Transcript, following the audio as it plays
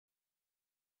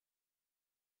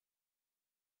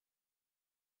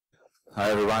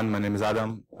Hi everyone, my name is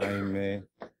Adam. I'm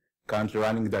currently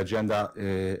running the agenda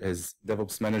as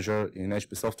DevOps manager in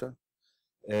HP Software.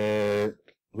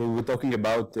 We were talking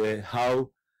about how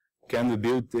can we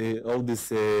build all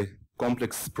this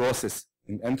complex process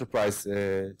in enterprise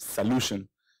solution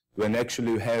when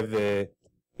actually you have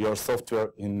your software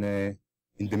in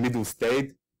the middle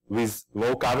state with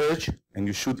low coverage, and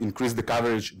you should increase the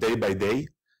coverage day by day,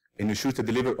 and you should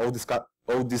deliver all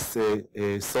this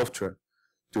software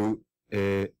to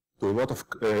a lot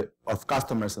of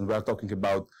customers, and we are talking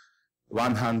about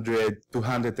 100,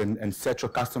 200, and etc.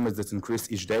 customers that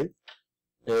increase each day.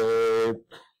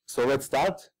 So let's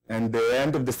start, and at the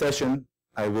end of the session,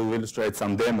 I will illustrate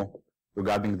some demo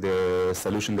regarding the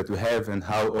solution that we have and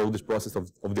how all this process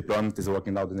of deployment is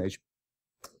working out in HP.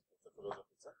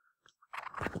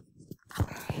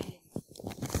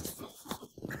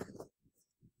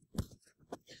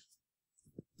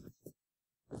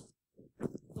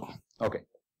 Okay,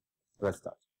 let's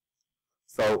start.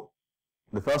 So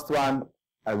the first one,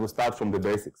 I will start from the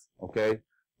basics. Okay,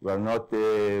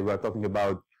 we're talking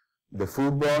about the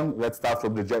full-blown. Let's start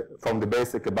from the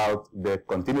basic about the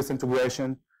continuous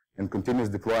integration and continuous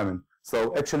deployment.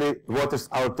 So actually, what is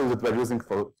our tool that we're using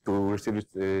to receive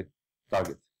this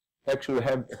target? Actually, we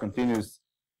have a continuous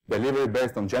delivery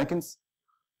based on Jenkins,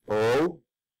 or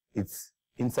it's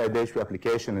inside the HP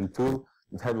application and tool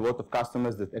that have a lot of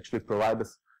customers that actually provide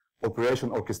us operation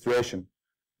orchestration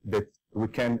that we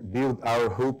can build our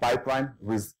whole pipeline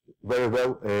with very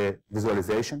well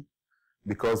visualization,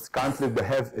 because currently they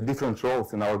have different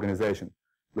roles in our organization.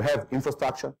 We have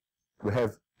infrastructure, we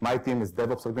have my team is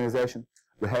DevOps organization,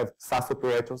 we have SaaS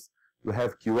operators, we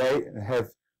have QA, we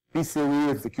have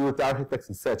PCE, security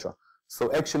architects, etc.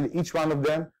 So actually each one of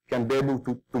them can be able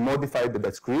to modify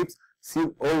the scripts, see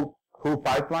all whole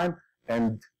pipeline,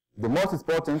 and the most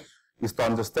important is to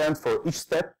understand for each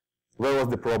step where was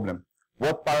the problem,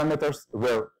 what parameters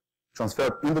were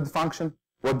transferred into the function,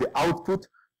 what the output,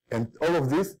 and all of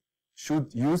this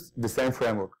should use the same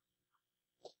framework.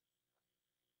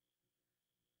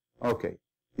 Okay,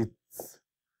 it's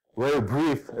very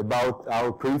brief about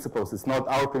our principles. It's not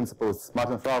our principles, it's Smart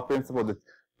and Flower principle that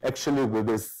actually with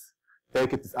this,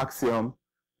 take it as axiom,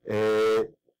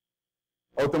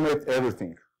 automate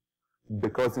everything.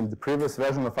 Because in the previous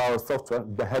version of our software,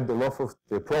 they had a lot of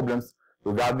the problems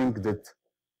regarding that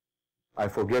I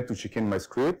forget to check in my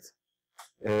script,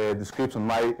 the script on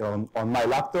my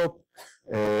laptop,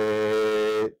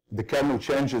 the kernel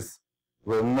changes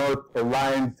were not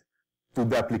aligned to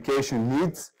the application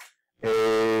needs,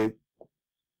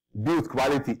 build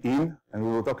quality in, and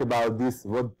we will talk about this,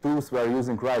 what tools we are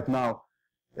using right now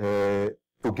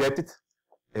to get it,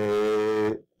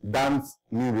 done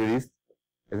new release,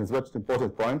 and it's a very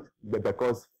important point,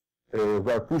 because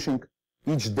we are pushing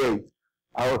each day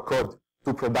our code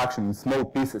to production in small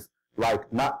pieces,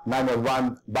 like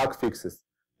 901 bug fixes,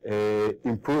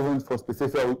 improvement for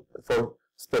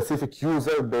specific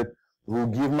user that will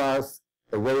give us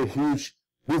a very huge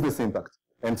business impact,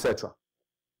 etc.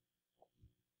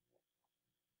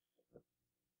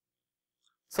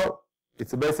 So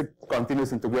it's a basic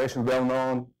continuous integration, well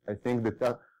known. I think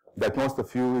that most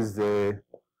of you is know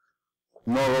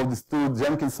all these two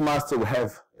Jenkins master. We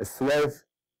have a slave,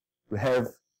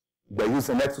 they use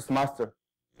a Nexus master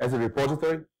as a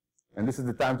repository, and this is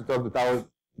the time to talk that our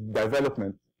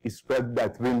development is spread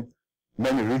between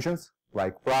many regions,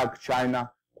 like Prague, China,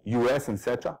 US,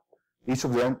 etc. Each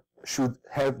of them should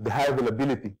have the high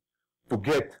availability to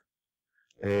get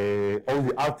all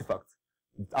the artifacts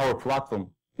that our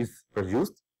platform is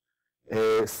produced.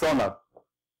 Sonar,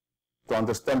 to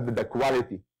understand the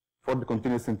quality for the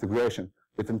continuous integration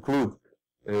that include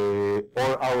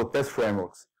all our test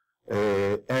frameworks,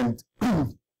 and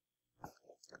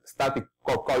static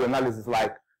code analysis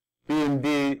like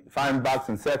PMD, find bugs,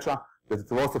 etc. There's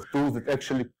lots of tools that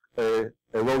actually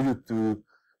allow you to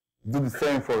do the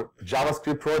same for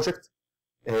JavaScript project,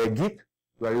 Git.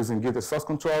 We are using Git as source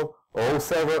control, or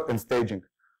server and staging.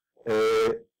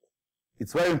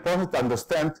 It's very important to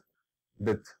understand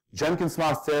that Jenkins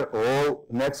master or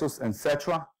Nexus,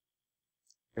 etc.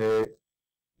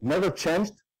 Never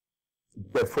changed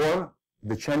before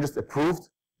the changes approved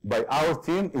by our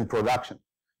team in production,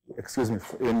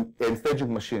 in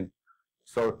staging machine.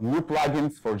 So new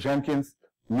plugins for Jenkins,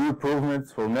 new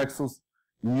improvements for Nexus,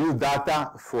 new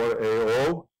data for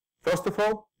all. First of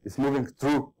all, it's moving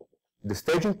through the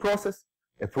staging process,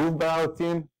 approved by our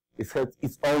team. It has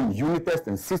its own unit test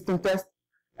and system test,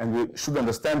 and we should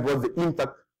understand what the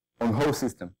impact on whole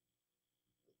system.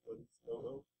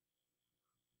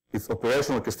 It's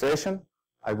operational orchestration.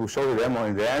 I will show you the demo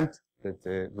in the end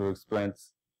that will explain.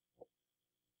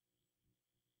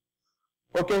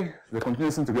 Okay, the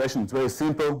continuous integration is very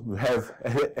simple. We have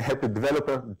a happy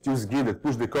developer that uses Git that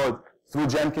push the code through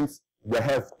Jenkins. They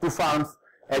have two farms.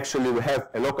 Actually, we have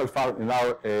a local farm in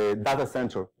our data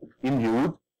center in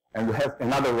Europe, and we have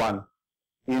another one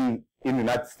in the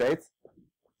United States.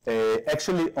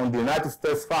 Actually, on the United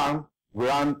States farm, we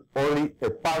run only a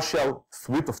partial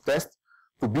suite of tests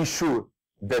to be sure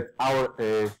that our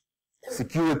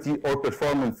security or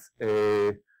performance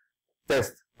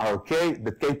tests are okay,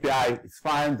 that KPI is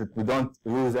fine, that we don't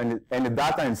lose any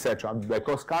data, etc.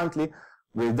 Because currently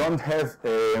we don't have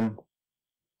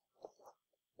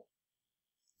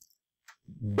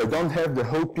they don't have the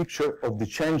whole picture of the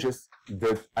changes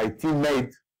that IT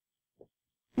made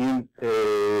in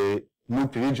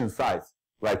multi-region sites,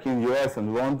 like in US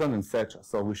and London, etc.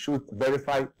 So we should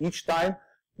verify each time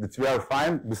that we are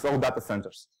fine with all data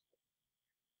centers.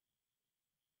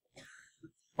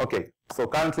 Okay, so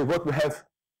currently what we have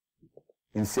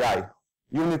in CI: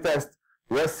 unit test,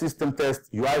 REST system test,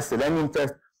 UI Selenium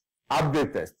test,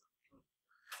 upgrade test.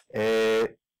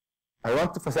 I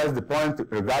want to emphasize the point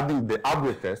regarding the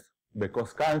upgrade test,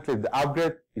 because currently the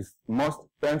upgrade is most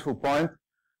painful point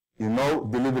in no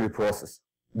delivery process.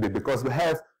 Because we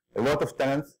have a lot of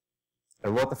tenants, a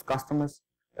lot of customers,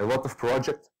 a lot of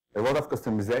projects, a lot of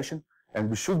customization, and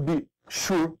we should be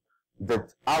sure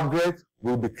that upgrade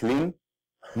will be clean,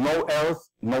 no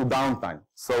errors, no downtime.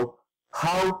 So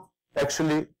how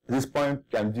actually this point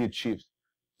can be achieved?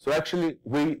 So actually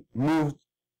we moved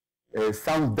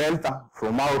some data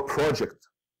from our project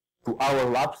to our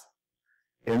labs,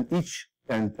 and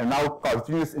now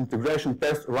continuous integration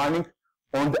test running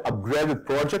on the upgraded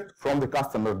project from the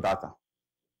customer data.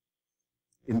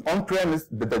 In on-premise,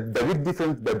 the big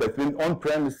difference between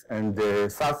on-premise and the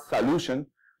SaaS solution,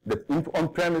 that in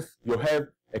on-premise you have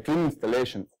a clean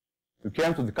installation. You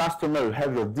came to the customer, you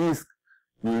have your disk,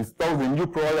 you install the new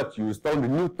product, you install the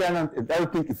new tenant, and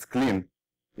everything is clean.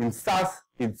 In SaaS,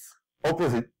 it's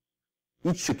opposite.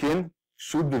 Each check-in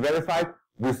should be verified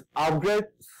with upgrade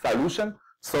solution.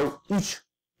 So each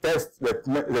test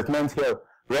that meant here,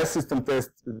 REST system test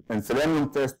and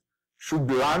Selenium test, should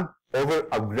be run over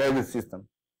upgraded system.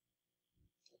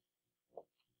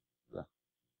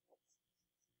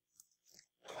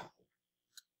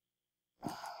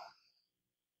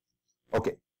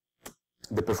 Okay,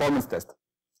 the performance test.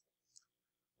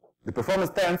 The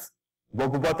performance test,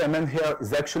 what I meant here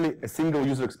is actually a single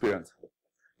user experience.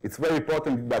 It's very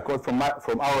important because from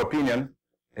our opinion,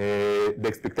 the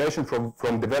expectation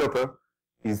from developer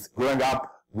is growing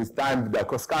up with time,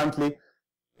 because currently,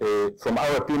 from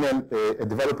our opinion, a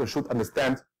developer should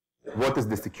understand what is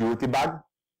the security bug,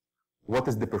 what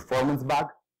is the performance bug,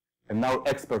 and now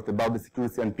expert about the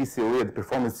security and PCOE, the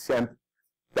performance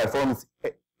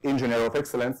engineer of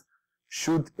excellence,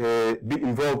 should be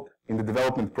involved in the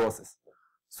development process.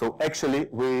 So actually,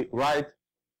 we write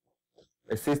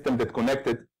a system that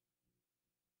connected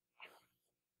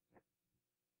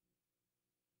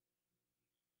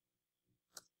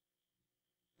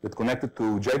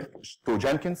to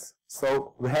Jenkins.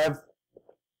 So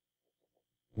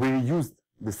we used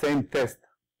the same test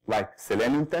like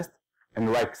Selenium test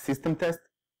and like system test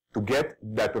to get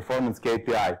the performance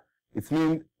KPI. It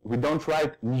means we don't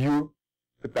write new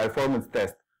performance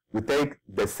test. We take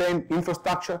the same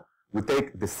infrastructure, we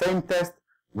take the same test,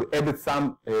 we added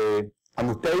some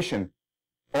annotation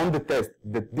on the test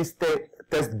that this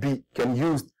test can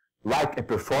use like a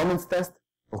performance test,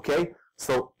 okay?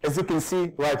 So as you can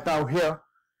see right now here,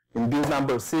 in build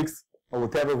number 6 or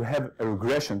whatever, we have a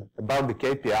regression about the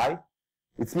KPI.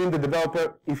 It means the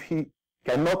developer, if he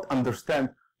cannot understand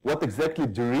what exactly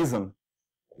the reason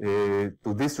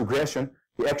to this regression,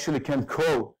 he actually can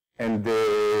call and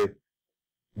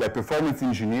the performance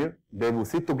engineer, they will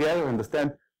sit together and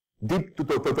understand deep to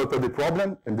the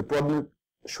problem, and the problem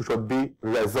should be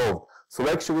resolved. So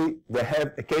actually, they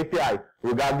have a KPI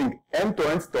regarding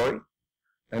end-to-end story,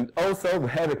 and also we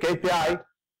have a KPI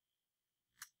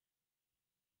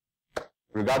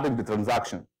regarding the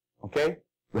transaction, okay?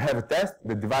 We have a test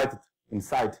that divided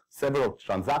inside several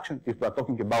transactions. If we are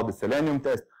talking about the Selenium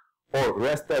test or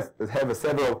REST test that have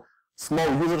several small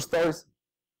user stories.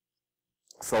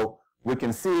 So we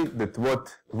can see that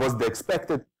what was the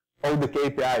expected, all the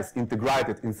KPIs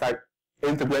integrated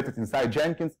inside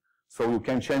Jenkins. So you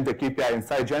can change the KPI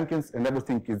inside Jenkins and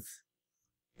everything is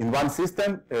in one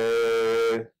system.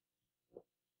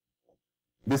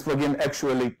 This plugin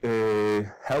actually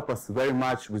helps us very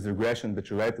much with regression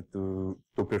that's related to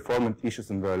performance issues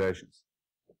and violations.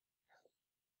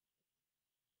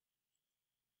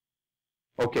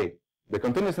 Okay, the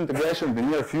continuous integration in the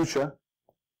near future,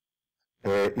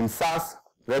 in SaaS,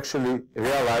 we actually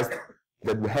realized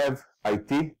that we have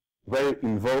IT very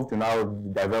involved in our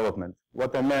development.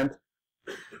 What I meant,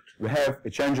 we have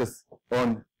changes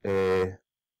on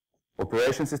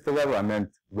operation system level. I meant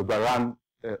we run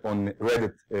on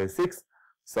Reddit 6,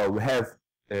 so we have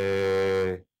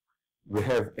a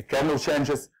kernel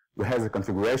changes, we have the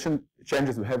configuration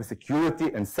changes, we have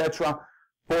security, etc.,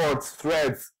 ports,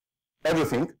 threads,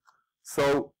 everything.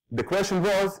 So the question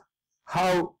was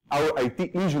how our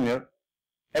IT engineer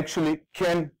actually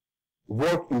can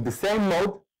work in the same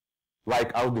mode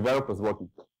like our developers working.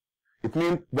 It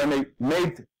means when I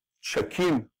made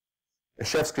check-in a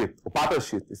chef script or pattern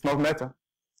sheet, it's not matter.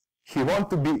 He wants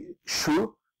to be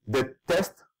sure that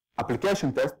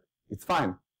application test, it's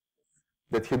fine.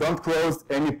 That he don't close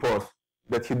any port,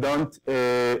 that he don't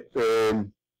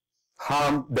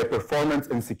harm the performance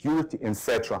and security,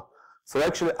 etc. So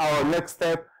actually our next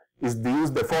step is to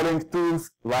use the following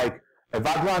tools like a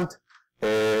Vagrant,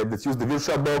 that use the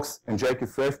VirtualBox and JK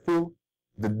Slave tool.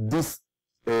 These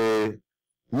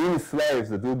mini slaves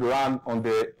that will run on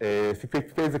the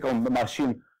physical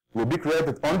machine will be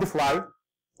created on the fly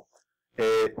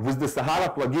with the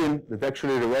Sahara plugin that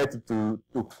actually related to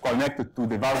connected to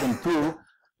the Vagrant tool.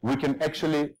 We can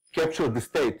actually capture the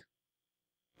state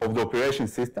of the operation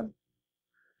system,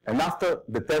 and after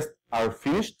the tests are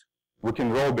finished, we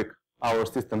can roll back our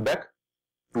system back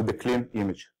to the clean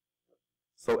image.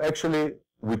 So actually,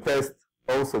 we test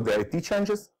also the IT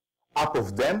changes. Out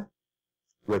of them,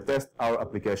 we test our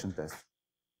application test.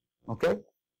 Okay?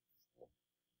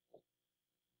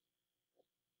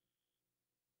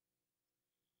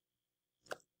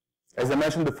 As I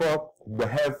mentioned before, we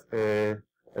have a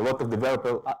lot of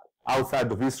developers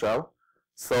outside of Israel.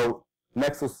 So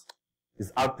Nexus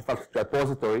is artifact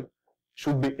repository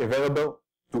should be available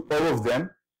to all of them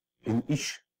in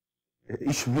each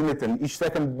minute and each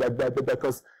second,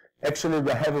 because actually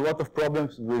we have a lot of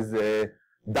problems with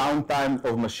downtime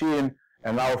of machine,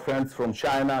 and our friends from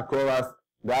China call us,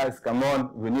 guys, come on,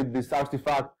 we need this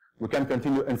artifact, we can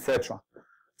continue, etc.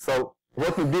 So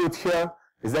what we built here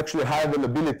is actually high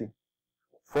availability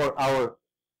for our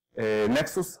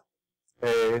Nexus.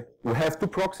 We have two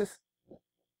proxies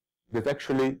that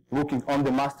actually looking on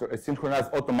the master and synchronize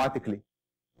automatically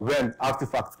when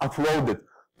artifacts uploaded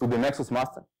to the Nexus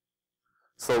master.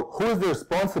 So who is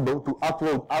responsible to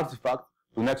upload artifacts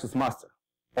to Nexus master?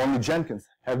 Only Jenkins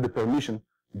have the permission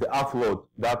to upload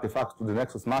the artifacts to the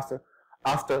Nexus master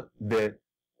after the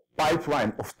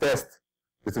pipeline of tests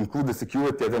that include the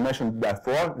security, as I mentioned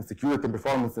before, and security,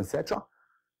 performance, etc.,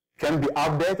 can be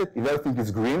updated. If everything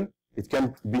is green, it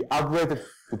can be upgraded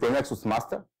to the Nexus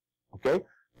master. Okay?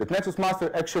 The Nexus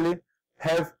master actually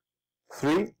have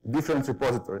three different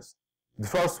repositories. The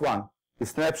first one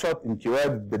is snapshot in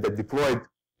QA that deployed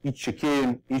each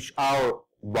check-in, each hour,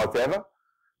 whatever.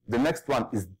 The next one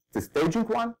is the staging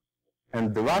one,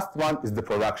 and the last one is the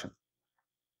production.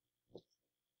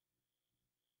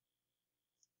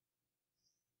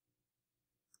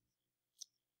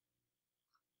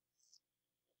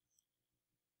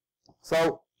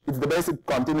 So it's the basic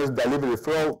continuous delivery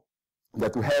flow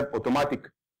that we have automatic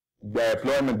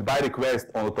deployment by request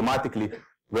or automatically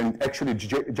when actually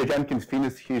Jenkins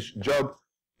finishes his job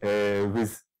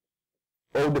with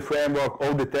all the framework,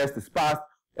 all the tests is passed.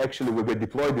 Actually, we will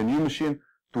deploy the new machine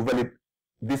to validate.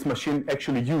 This machine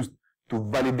actually used to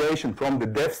validation from the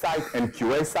dev side and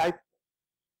QA side.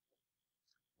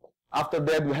 After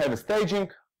that, we have a staging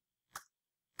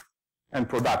and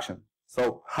production.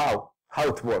 So how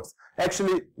it works?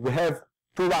 Actually, we have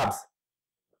two labs.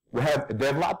 We have a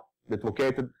dev lab that's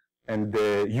located and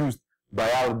used by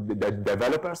our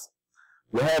developers.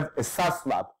 We have a SaaS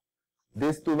lab.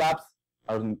 These two labs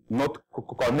are not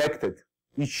connected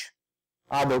each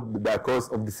other because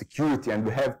of the security, and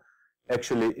we have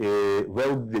actually a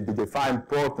well-defined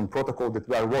port and protocol that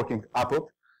we are working upon,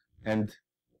 and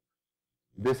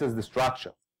this is the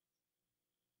structure.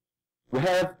 We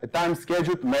have a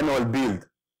time-scheduled manual build.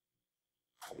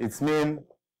 It means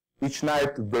each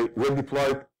night we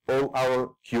deploy all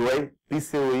our QA,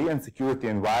 PCOE, and security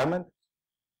environment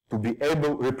to be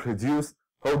able to reproduce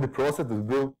how the process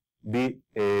will be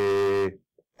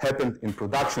happened in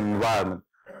production environment.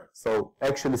 So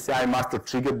actually CI master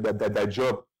triggered that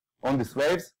job on the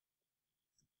slaves.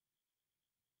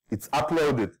 It's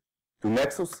uploaded to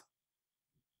Nexus.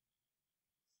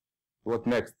 What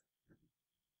next?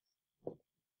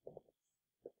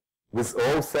 This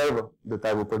all server that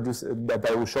I will produce, that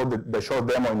I will show the short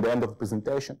demo in the end of the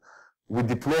presentation, we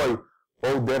deploy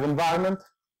all dev environment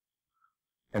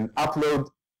and upload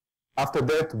after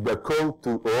that the code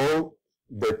to all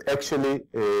that actually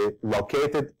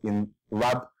located in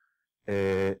lab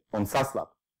on SaaS lab.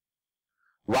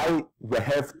 Why we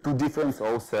have two different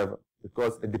OS servers?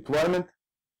 Because a deployment,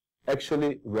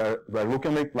 actually, we're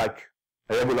looking at it like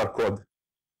a regular code.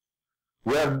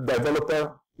 We're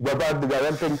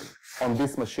developing on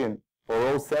this machine or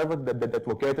OS server that's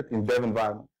located in dev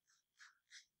environment.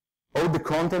 All the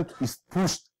content is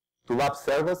pushed to lab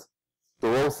servers,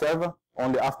 to OS server,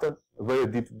 only after very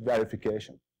deep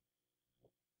verification.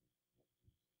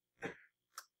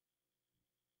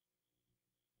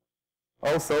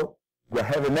 Also, we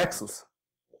have a Nexus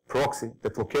proxy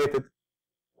that's located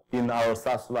in our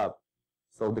SaaS lab.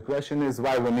 So the question is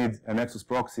why we need a Nexus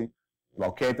proxy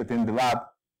located in the lab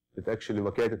that's actually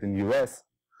located in the US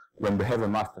when we have a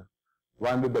master.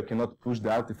 Why we cannot push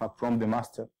the artifact from the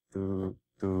master to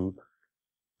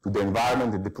the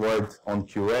environment and deploy it on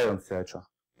QA, etc.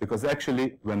 Because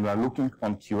actually, when we are looking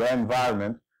on QA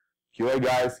environment, QA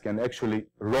guys can actually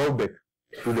roll back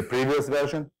to the previous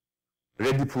version,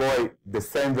 redeploy the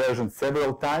same version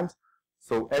several times.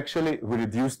 So actually, we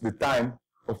reduce the time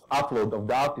of upload of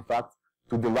the artifact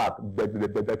to the lab,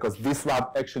 because this lab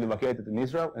actually located in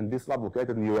Israel and this lab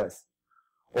located in the US.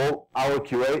 All our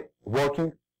QA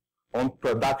working on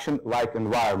production-like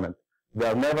environment. They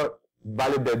are never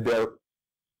validate their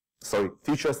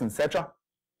features, etc.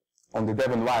 on the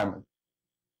dev environment.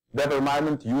 Dev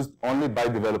environment used only by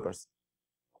developers.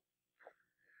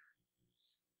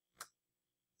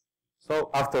 So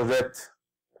after that,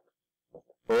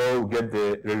 we'll get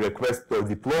the request to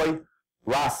deploy.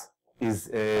 RAS is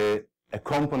a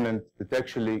component that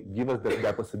actually gives us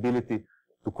the possibility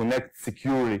to connect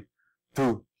securely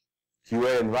to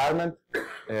QA environment.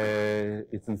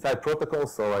 It's inside protocol,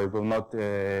 so I will not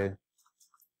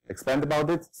expand about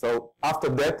it. So after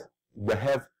that, we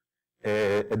have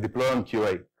a deploy on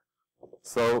QA.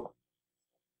 So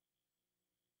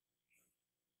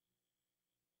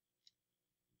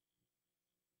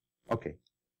okay,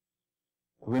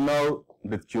 we know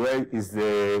that QA is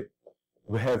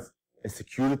we have a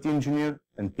security engineer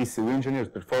and PCU engineer,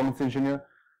 performance engineer,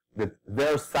 that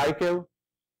their cycle,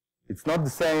 it's not the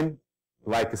same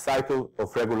like a cycle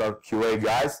of regular QA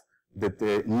guys that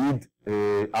need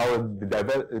our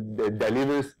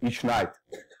deliveries each night.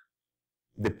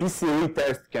 The PCU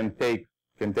test can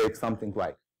take something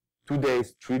like 2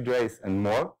 days, 3 days, and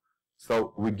more.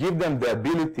 So we give them the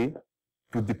ability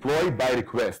to deploy by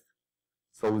request.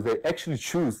 So they actually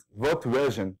choose what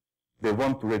version they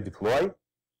want to redeploy.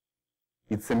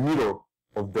 It's a mirror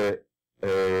of the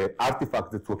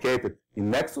artifact that's located in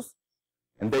Nexus,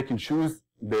 and they can choose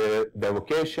the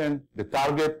location, the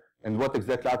target, and what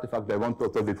exact artifact they want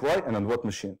to deploy and on what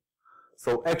machine.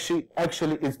 So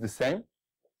actually it's the same.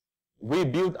 We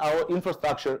build our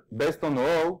infrastructure based on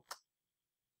all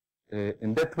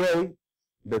in that way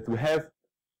that we have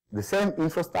the same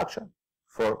infrastructure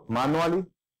for manually,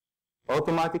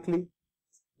 automatically,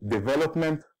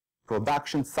 development,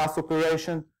 production, SaaS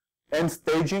operation, and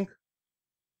staging.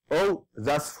 All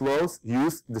those flows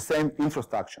use the same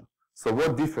infrastructure. So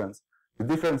what difference? The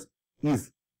difference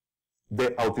is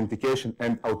the authentication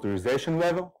and authorization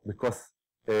level, because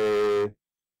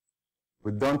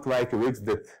we don't like risks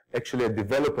that actually a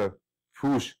developer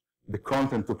push the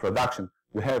content to production.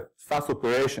 We have SaaS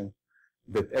operation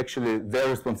that actually their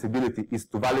responsibility is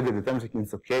to validate the terms and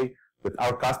it's okay, that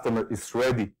our customer is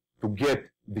ready to get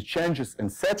the changes,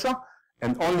 etc.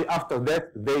 And only after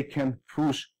that they can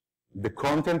push the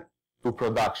content to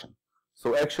production.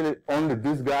 So actually only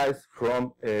these guys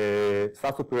from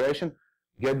SaaS operation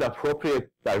get the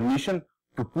appropriate permission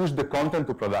to push the content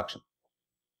to production.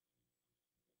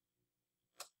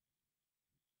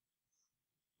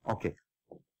 Okay,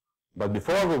 but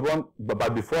before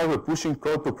we're pushing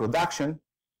code to production,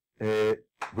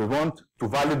 we want to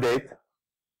validate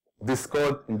this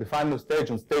code in the final stage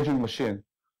on staging machine.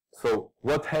 So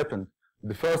what happened?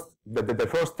 The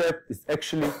first step is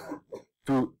actually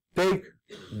to take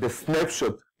the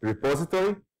snapshot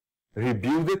repository,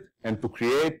 rebuild it, and to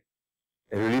create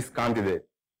a release candidate.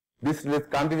 This release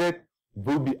candidate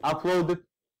will be uploaded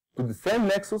to the same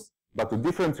Nexus, but to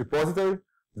different repository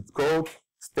that's called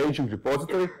staging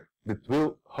repository that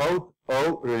will hold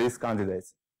all release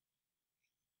candidates.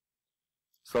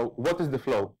 So what is the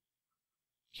flow?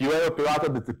 QA operator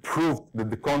that proved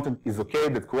that the content is okay,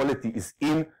 that quality is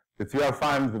in, that we are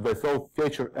fine with the all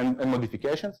feature and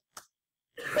modifications,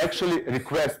 actually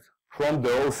request from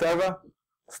the OS server,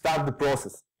 start the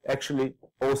process. Actually,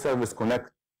 all servers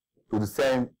connect to the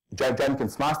same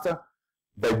Jenkins master.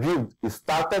 The build is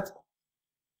started.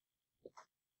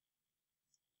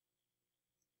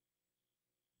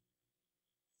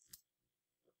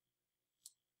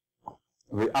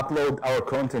 We upload our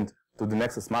content to the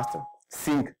Nexus master,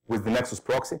 sync with the Nexus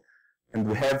proxy, and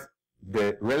we have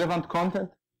the relevant content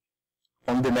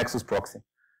on the Nexus proxy.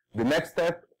 The next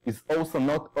step is also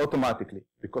not automatically,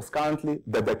 because currently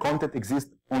the content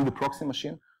exists on the proxy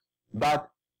machine, but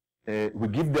we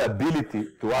give the ability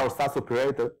to our SaaS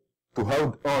operator to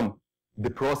hold on the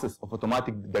process of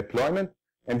automatic deployment,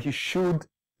 and he should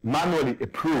manually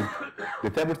approve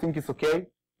that everything is okay,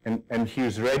 and he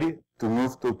is ready to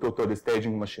move to the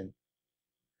staging machine.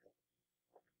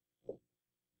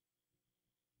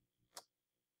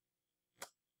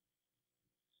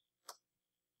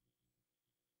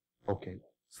 Okay,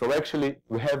 so actually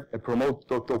we have a promote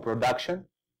to production,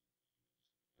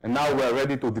 and now we are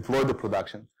ready to deploy the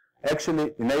production.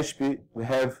 Actually, in HP, we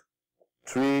have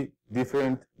 3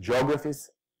 different geographies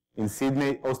in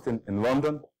Sydney, Austin, and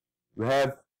London. We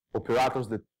have operators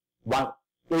that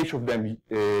each of them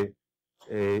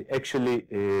actually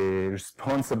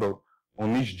responsible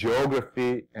on each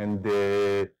geography, and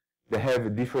they have a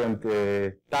different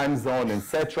time zone,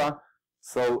 etc.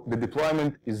 So the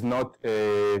deployment is not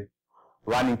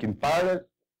running in parallel,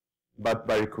 but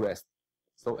by request.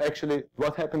 So actually,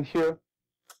 what happened here?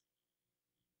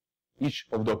 Each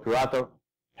of the operator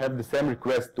have the same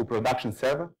request to production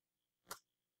server.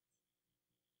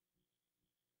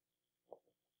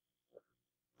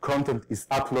 Content is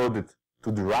uploaded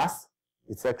to the RAS.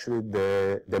 It's actually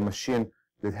the machine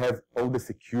that have all the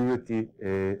security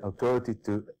authority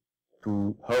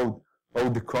to hold all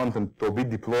the content to be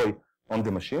deployed on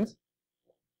the machines.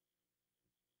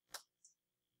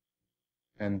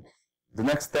 And the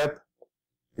next step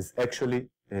is actually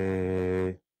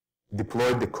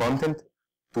deploy the content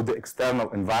to the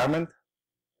external environment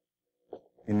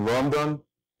in London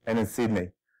and in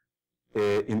Sydney.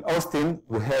 In Austin,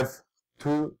 we have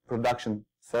 2 production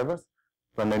servers.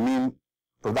 When I mean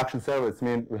production servers, it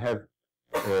means we have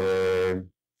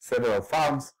several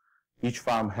farms. Each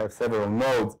farm has several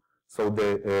nodes, so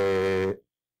the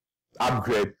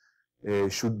upgrade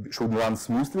should run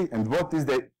smoothly. And what is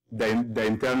the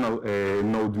internal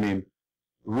node mean?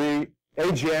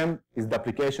 AGM is the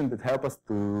application that helps us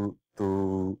to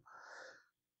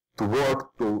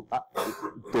work, to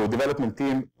development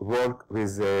team work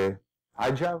with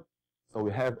Agile. So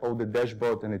we have all the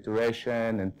dashboard and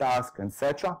iteration and task,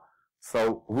 etc.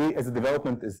 So we as a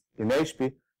development is in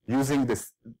HP using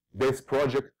this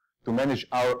project to manage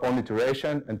our own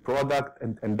iteration and product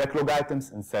and backlog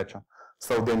items, etc.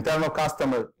 So the internal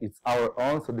customer is our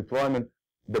own. So deployment,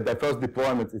 the first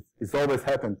deployment is always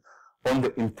happened on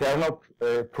the internal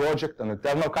project and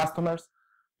internal customers,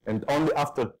 and only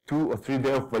after 2 or 3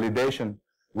 days of validation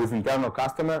with internal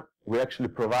customer, we actually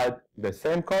provide the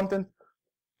same content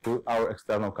to our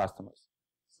external customers.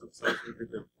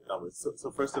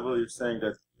 So first of all, you're saying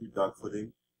that you dog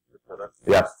fooding the product?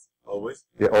 Yeah. Always?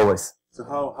 Yeah, always. So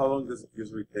how long does it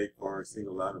usually take for a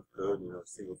single line of code, a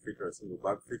single feature, a single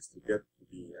bug fix to get to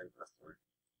the end customer?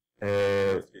 In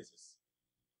most cases.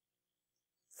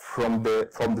 From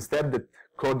the step that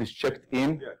code is checked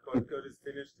in, code is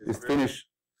finished. It's finished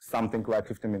something like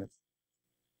 15 minutes.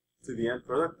 To the end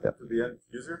product? Yeah. To the end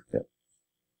user? Yeah.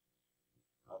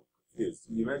 I'm confused.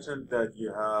 You mentioned that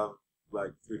you have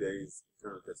like 2 days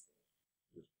internal testing,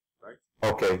 right?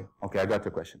 Okay, I got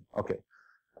your question. Okay.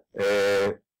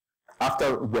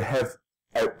 After we have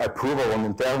approval on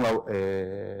internal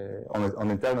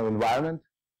environment,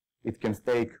 it can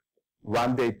take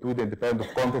 1 day, 2 days, depending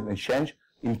on content and change.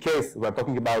 In case we're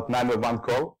talking about 911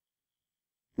 call,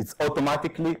 it's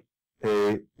automatically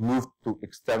moved to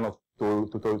external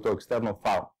external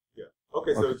farm. Yeah.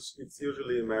 Okay, so it's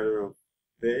usually a matter of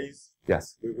days.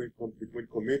 Yes. Between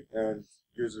commit and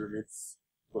user meets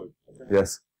code. Okay.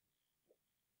 Yes.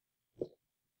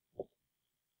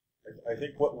 I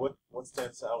think what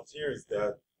stands out here is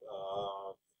that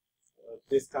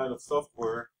this kind of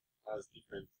software has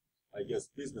different, I guess,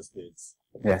 business needs.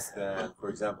 Yes. Than, for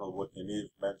example, what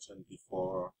Yaniv mentioned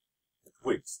before,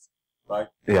 Twixt, right?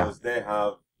 Yeah. Because they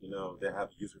have, they have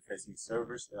user-facing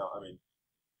servers.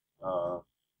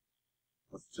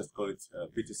 Let's just call it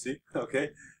B2C,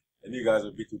 okay? And you guys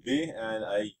are B2B, and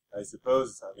I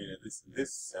suppose, in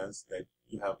this sense, that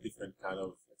you have different kind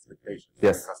of expectations from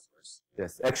your customers.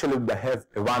 Yes. Actually, they have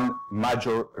one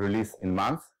major release in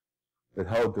month that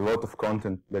holds a lot of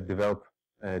content that develop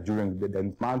during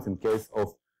the month in case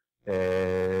of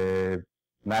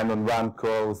 911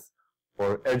 calls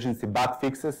or urgency bug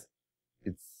fixes.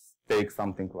 It takes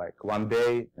something like 1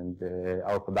 day, and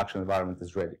our production environment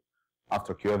is ready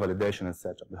after QA validation,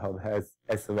 etc. The hub has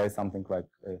SLA something like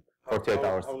 48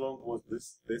 hours. How long was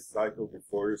this cycle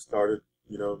before you started,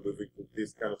 moving to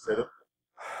this kind of setup?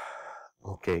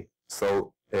 Okay,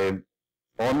 so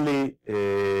only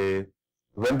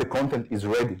when the content is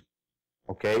ready,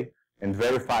 okay, and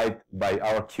verified by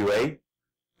our QA,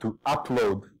 to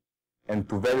upload and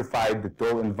to verify that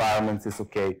all environments is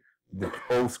okay, that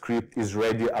all script is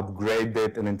ready,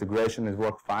 upgraded, and integration is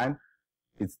work fine,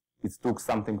 it took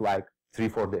something like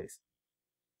 3-4 days.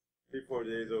 3-4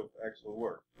 days of actual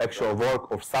work. Actual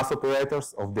work of SaaS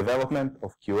operators, of development,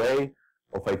 of QA,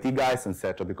 of IT guys,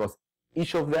 etc. Because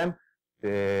each of them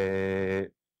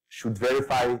should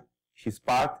verify his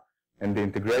part and the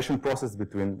integration process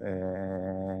between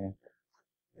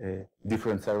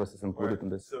different services included in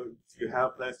this. So do you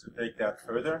have plans to take that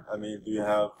further? I mean, do you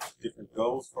have different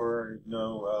goals for,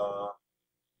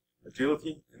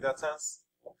 agility in that sense?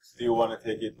 Do you want to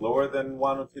take it lower than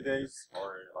 1 or 2 days,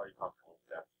 or are you comfortable with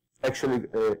that? Actually,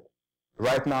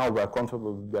 right now we are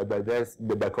comfortable by this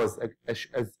because,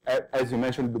 as you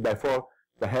mentioned before,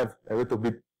 they have a little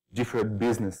bit different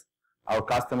business. Our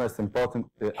customers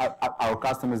our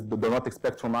customers do not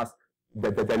expect from us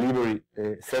the delivery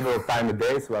several times a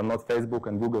day. So we are not Facebook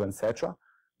and Google, etc.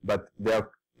 But they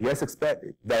are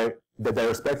they're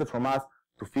expected from us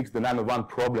to fix the 911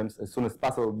 problems as soon as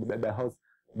possible. Because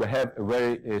we have a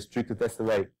very strict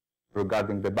SLA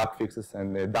regarding the bug fixes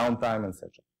and downtime,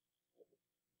 etc.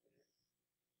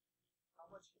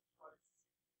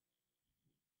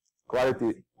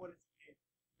 Quality.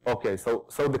 Okay, so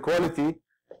the quality,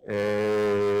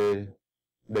 the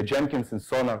Jenkins and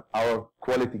Sonar, our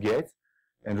quality gates,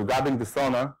 and regarding the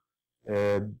Sonar,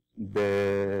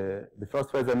 the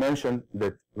first phase I mentioned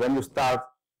that when you start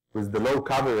with the low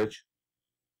coverage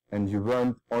and you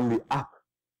went only up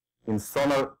in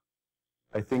Sonar,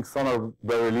 I think Sonar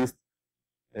were released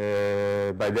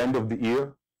by the end of the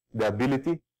year, the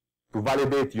ability to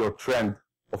validate your trend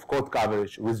of code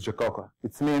coverage with Jacoca.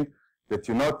 It means that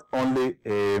you not only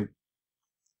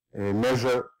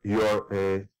measure your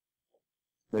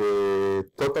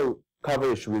total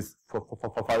coverage with,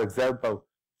 for example,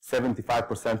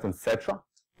 75%, etc.,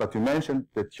 but you mentioned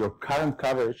that your current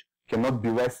coverage cannot be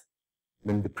less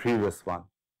than the previous one.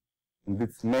 And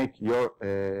this make your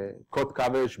code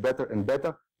coverage better and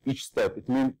better each step. It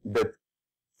means that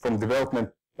from development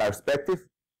perspective,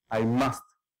 I must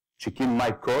check in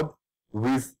my code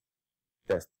with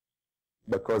test,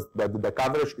 because the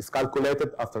coverage is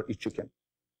calculated after each check-in.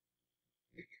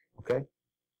 Okay?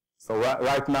 So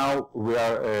right now we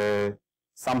are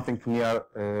something near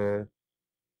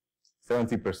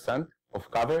 70%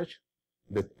 of coverage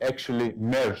that actually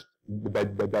merged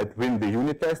between the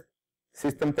unit test,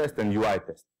 system test, and UI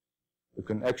test. You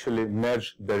can actually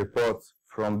merge the reports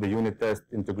from the unit test,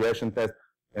 integration test,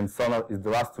 and Sonar is the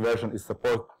last version is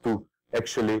supposed to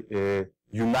actually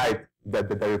unite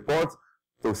the reports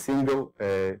to a single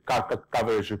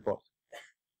coverage report.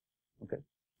 Okay.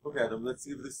 Okay, Adam, let's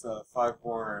give this 5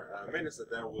 more minutes and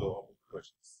then we'll open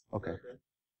questions. Okay. Okay.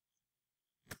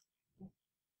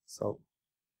 So,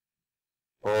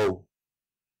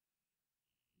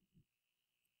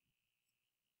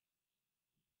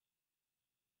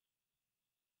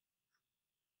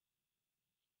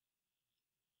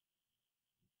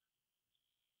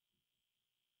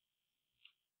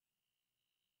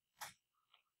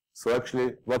 So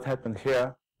actually what happened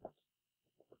here,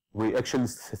 we actually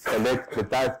select the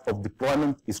type of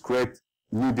deployment is create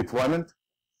new deployment.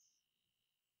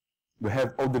 We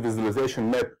have all the visualization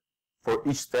map for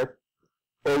each step.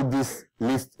 All this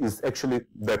list is actually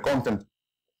the content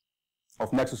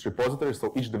of Nexus repository,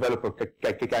 so each developer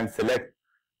can select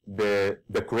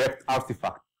the correct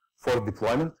artifact for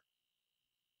deployment.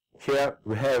 Here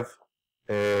we have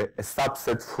a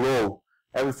subset flow.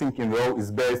 Everything in row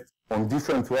is based on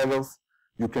different levels.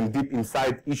 You can dip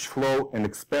inside each flow and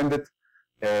expand it.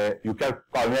 You can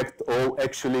connect all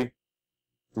actually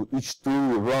to each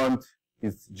tool you run.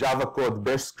 It's Java code,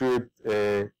 Bash script,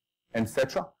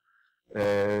 etc.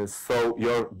 So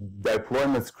your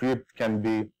deployment script can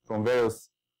be from various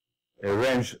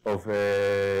range of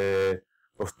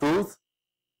tools.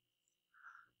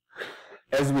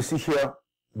 As we see here,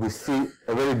 we see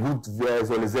a very good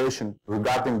visualization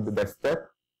regarding the step,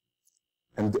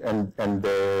 and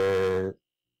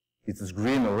it is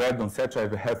green or red, etc.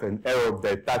 If you have an error,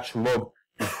 the attach log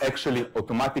is actually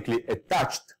automatically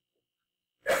attached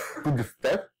to the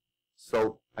step,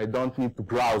 so I don't need to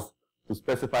browse to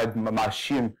specify my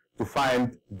machine to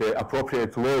find the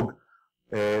appropriate log,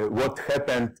 what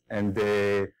happened, and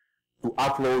to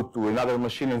upload to another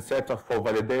machine, etc. for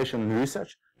validation and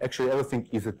research. Actually, everything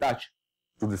is attached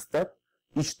to the step.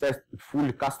 Each test is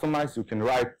fully customized. You can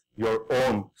write your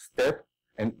own step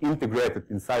and integrate it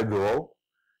inside the row.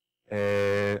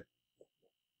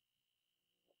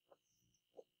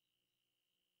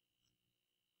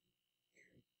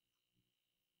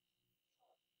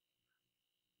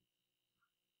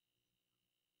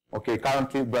 Okay,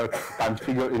 currently we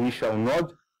configure initial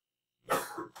node.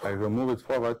 I remove it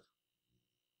forward.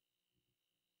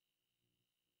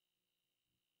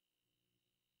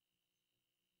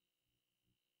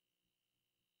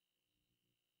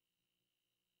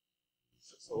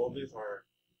 So all these are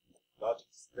logic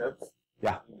steps.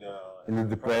 Yeah. In the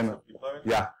deployment.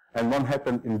 Yeah. And what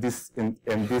happened in this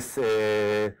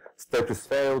step is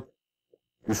failed.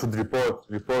 You should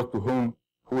report to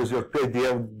who is your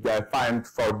KDL defined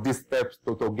for these steps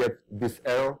to get this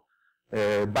error.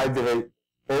 By the way,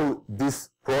 all this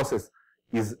process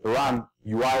is run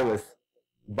UI-less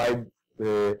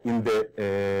in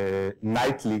the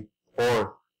nightly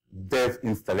or dev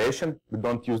installation. We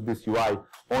don't use this UI.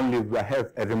 Only we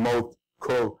have a remote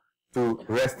call to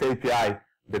REST API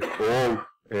that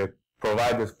all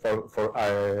provided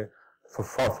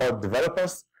for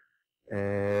developers.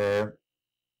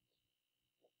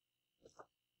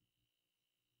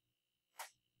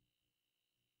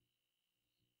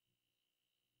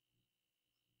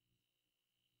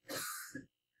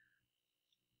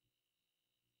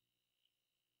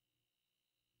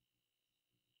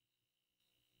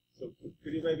 So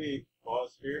could you maybe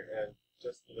pause here and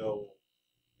just,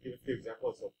 give a few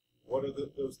examples of what are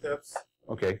those steps?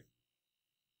 Okay.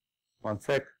 One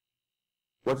sec.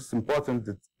 What is important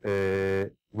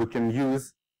that we can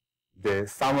use the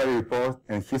summary report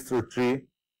and history tree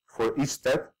for each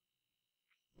step,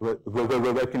 where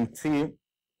we can see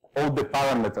all the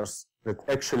parameters that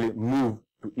actually move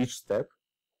to each step.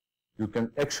 You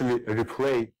can actually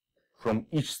replay from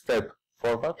each step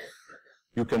forward.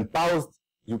 You can pause.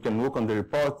 You can look on the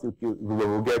report. We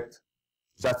will get,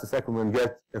 just a second, we'll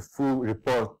get a full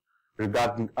report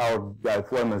regarding our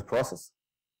deployment process.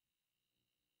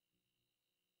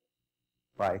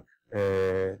 Like,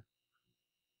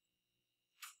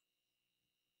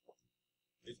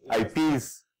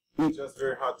 IPs. It's just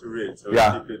very hard to read. So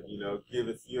yeah. If you could, give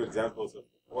a few examples of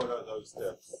what are those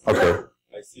steps. Okay.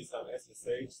 I see some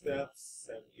SSH steps,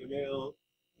 and email.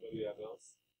 What do you have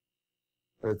else?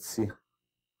 Let's see.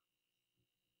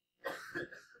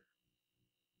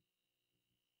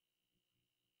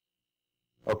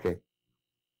 Okay.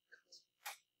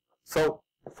 So,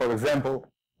 for example,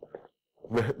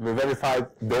 we verified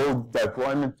the old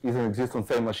deployment doesn't exist on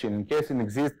same machine. In case it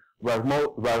exists, we are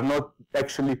not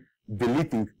actually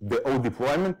deleting the old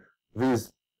deployment. We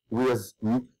just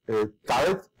tar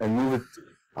it and move it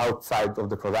outside of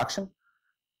the production.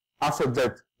 After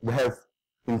that, we have,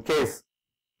 in case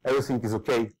everything is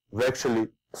okay, we actually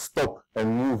stop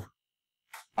and move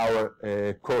our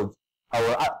code,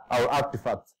 our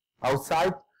artifacts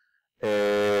outside.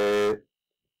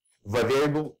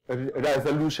 Variable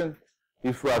resolution.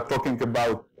 If we are talking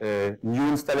about new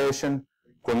installation,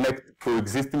 connect to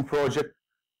existing project,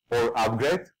 or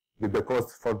upgrade,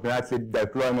 because for the nightly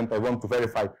deployment, I want to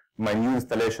verify my new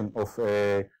installation of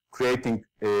creating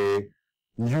a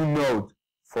new node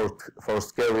for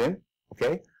scaling,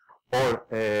 okay? Or,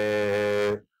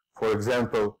 for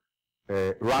example,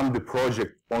 run the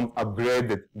project on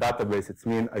upgraded database. It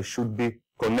means I should be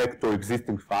connect to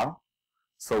existing farm.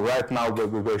 So right now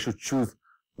we should choose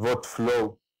what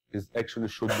flow is actually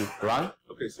should be run.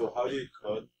 Okay, so how do you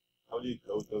code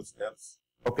those steps?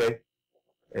 Okay,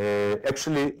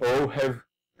 actually all have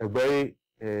a very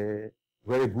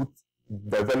good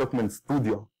development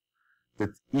studio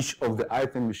that each of the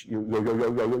items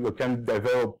you can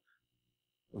develop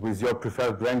with your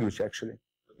preferred language actually.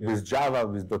 Okay. With Java,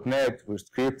 with .NET, with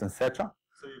script, etc.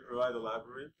 So you provide a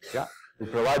library? Yeah, we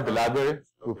provide the library. Okay.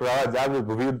 We provide the library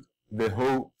with the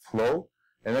whole flow,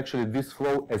 and actually this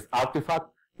flow as artifact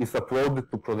is uploaded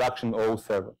to production OO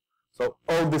server. So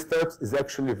all the steps is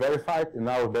actually verified in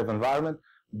our dev environment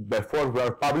before we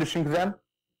are publishing them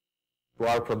to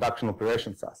our production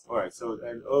operations SaaS. All right. So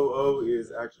and OO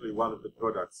is actually one of the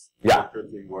products that your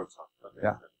team works on. Okay.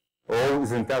 Yeah. OO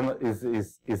is internal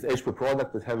is HP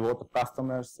product that have a lot of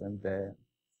customers and.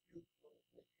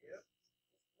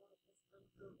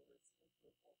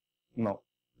 No,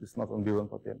 it's not on Build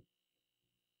yet.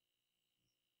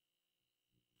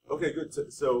 Okay, good.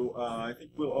 So I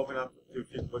think we'll open up to a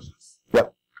few questions.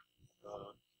 Yep.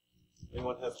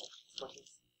 Anyone has questions?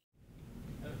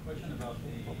 I have a question about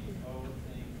the O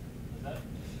thing. Does that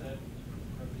set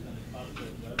represent a cluster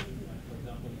of web? Like, for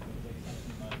example, you could take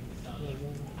something like the sound, like,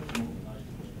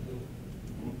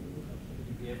 would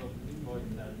you be able to deploy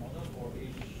that model, or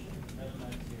each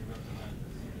element here represents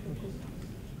a series of pieces?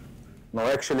 No,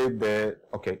 actually,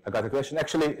 okay, I got a question.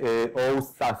 Actually, all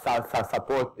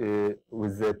support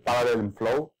with the parallel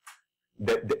flow.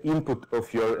 The input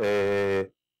of your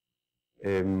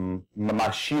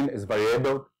machine is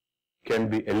variable can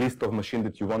be a list of machines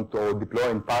that you want to deploy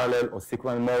in parallel or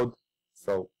sequential mode.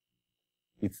 So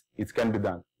it can be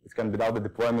done. It can be done. The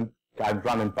deployment can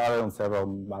run in parallel on several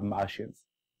machines.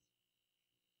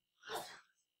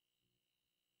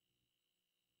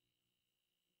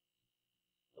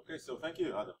 Okay, so thank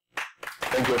you, Adam.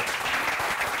 Thank you.